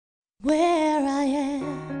Where I am,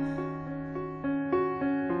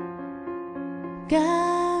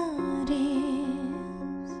 God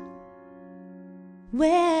is.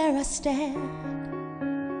 Where I stand,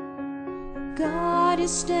 God is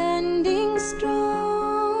standing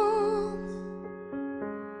strong.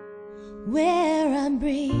 Where I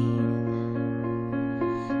breathe,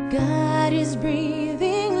 God is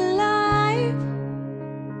breathing life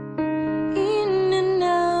in and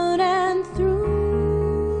out and through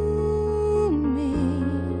me.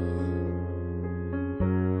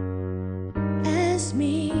 As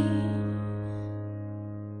me,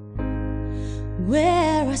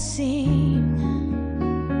 where I sing,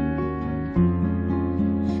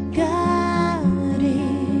 God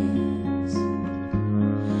is.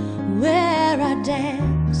 Where I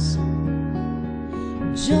dance,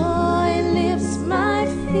 joy lifts my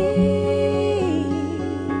feet.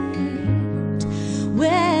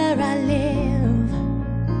 Where I live,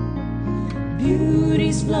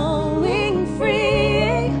 beauty's flowing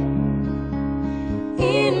free,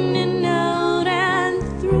 in and out and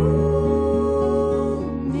through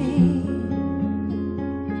me.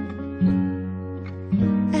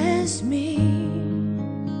 As me,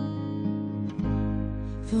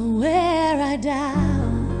 for where I doubt,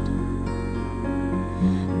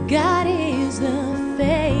 God is the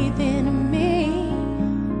faith in me.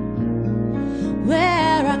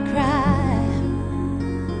 Where I cry,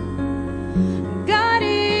 God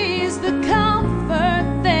is the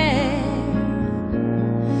comfort there.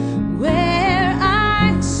 Where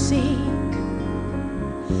I seek,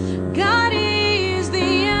 God is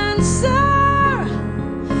the answer,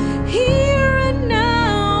 here and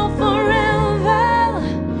now, forever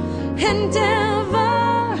and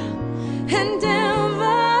ever and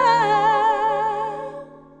ever.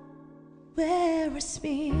 Where I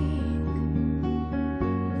speak,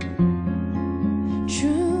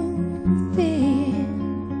 truth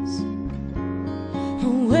is.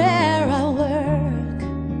 Where I work,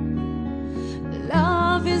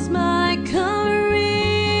 love is my career.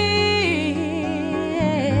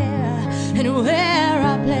 And where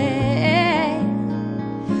I play,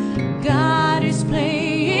 God is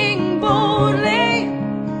playing boldly,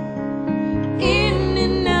 in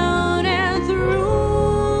and out and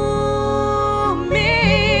through me.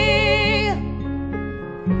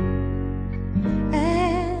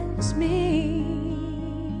 As me,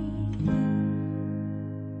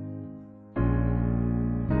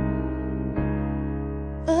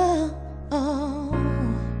 oh, oh,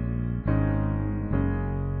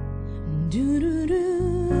 do do do,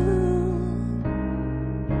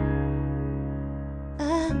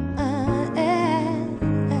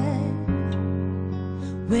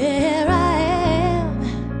 where I am,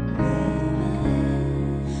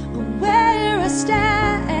 where I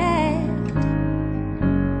stand,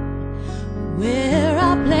 where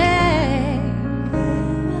I play,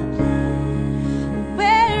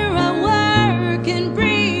 where I work and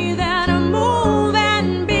breathe and move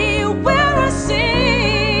and be, where I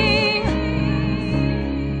sing,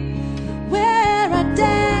 where I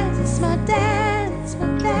dance my dance, my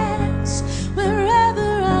dance,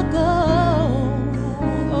 wherever I go.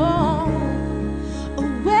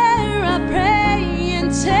 Where I pray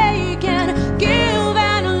and take and give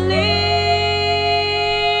and live,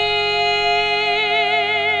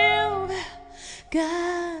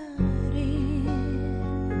 God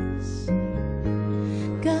is.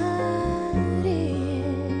 God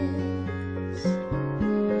is.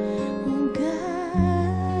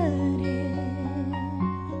 God is.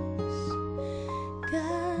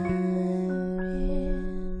 God is.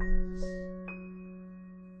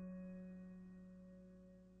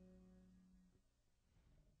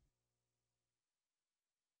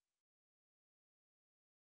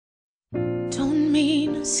 Don't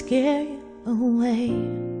mean to scare you away,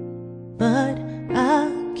 but I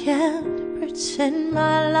can't pretend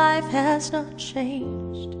my life has not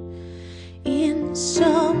changed. In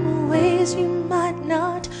some ways you might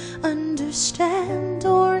not understand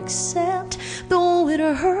or accept, though it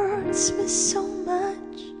hurts me so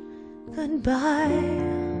much. Goodbye,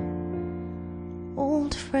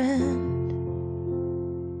 old friend.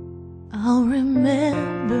 I'll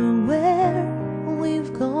remember where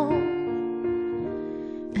we've gone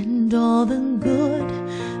and all the good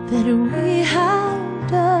that we have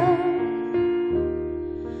done.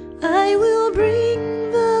 I will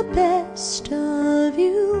bring the best of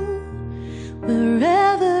you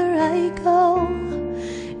wherever I go.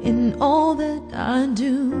 In all that I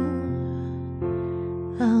do,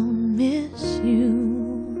 I'll miss you.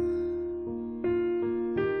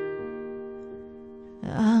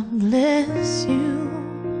 I'll bless you.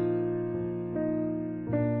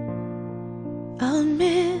 I'll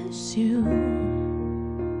miss you.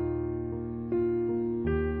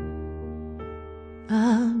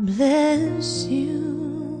 I'll bless you.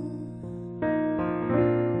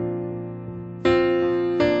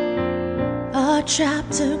 Our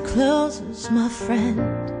chapter closes, my friend,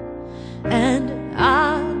 and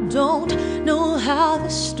I don't know how the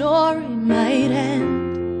story might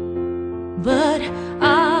end, but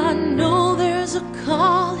I know there's a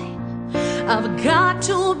calling. I've got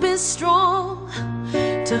to be strong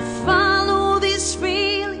to follow these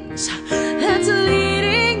feelings that's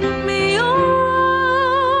leading me on.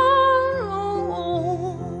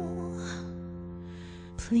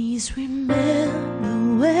 Please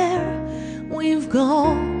remember where we've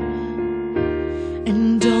gone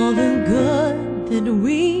and all the good that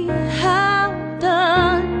we have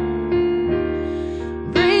done.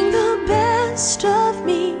 Bring the best of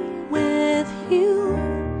me with you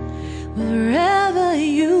wherever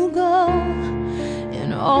you go,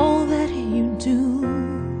 and all that you do.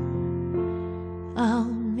 I'll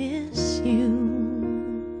miss you.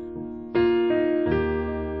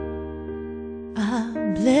 I'll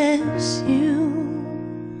bless you.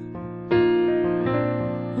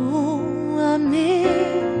 Oh, I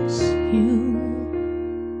miss you.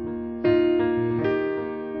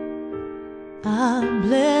 I'll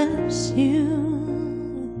bless you.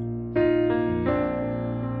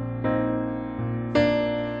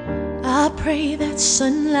 I pray that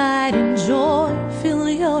sunlight and joy fill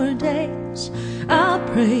your days. I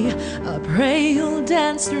pray you'll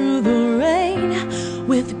dance through the rain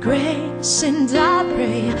with grace. And I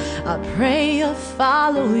pray you'll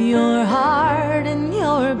follow your heart and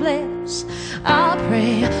your bliss. I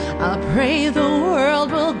pray the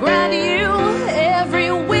world will grant you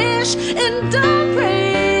every wish. And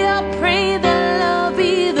I pray that love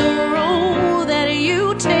be the road that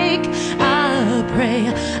you take.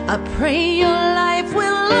 I pray your life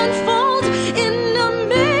will unfold in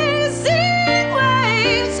amazing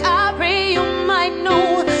ways. I pray you might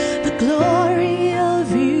know the glory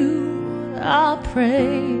of you. I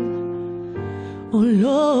pray, oh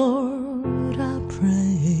Lord, I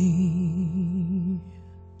pray.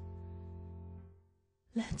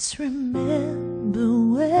 Let's remember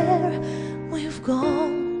where we've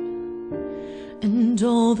gone and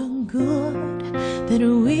all the good that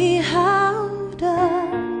we have done.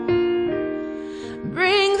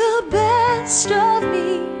 Bring the best of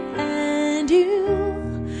me and you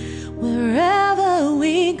wherever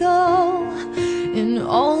we go, in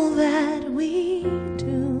all that we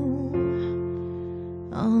do.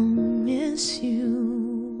 I'll miss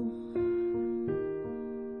you.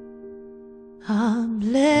 I'll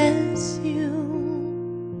bless you.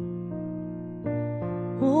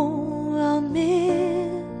 Oh, I'll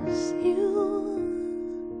miss you.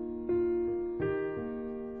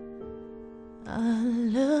 I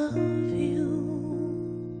love you.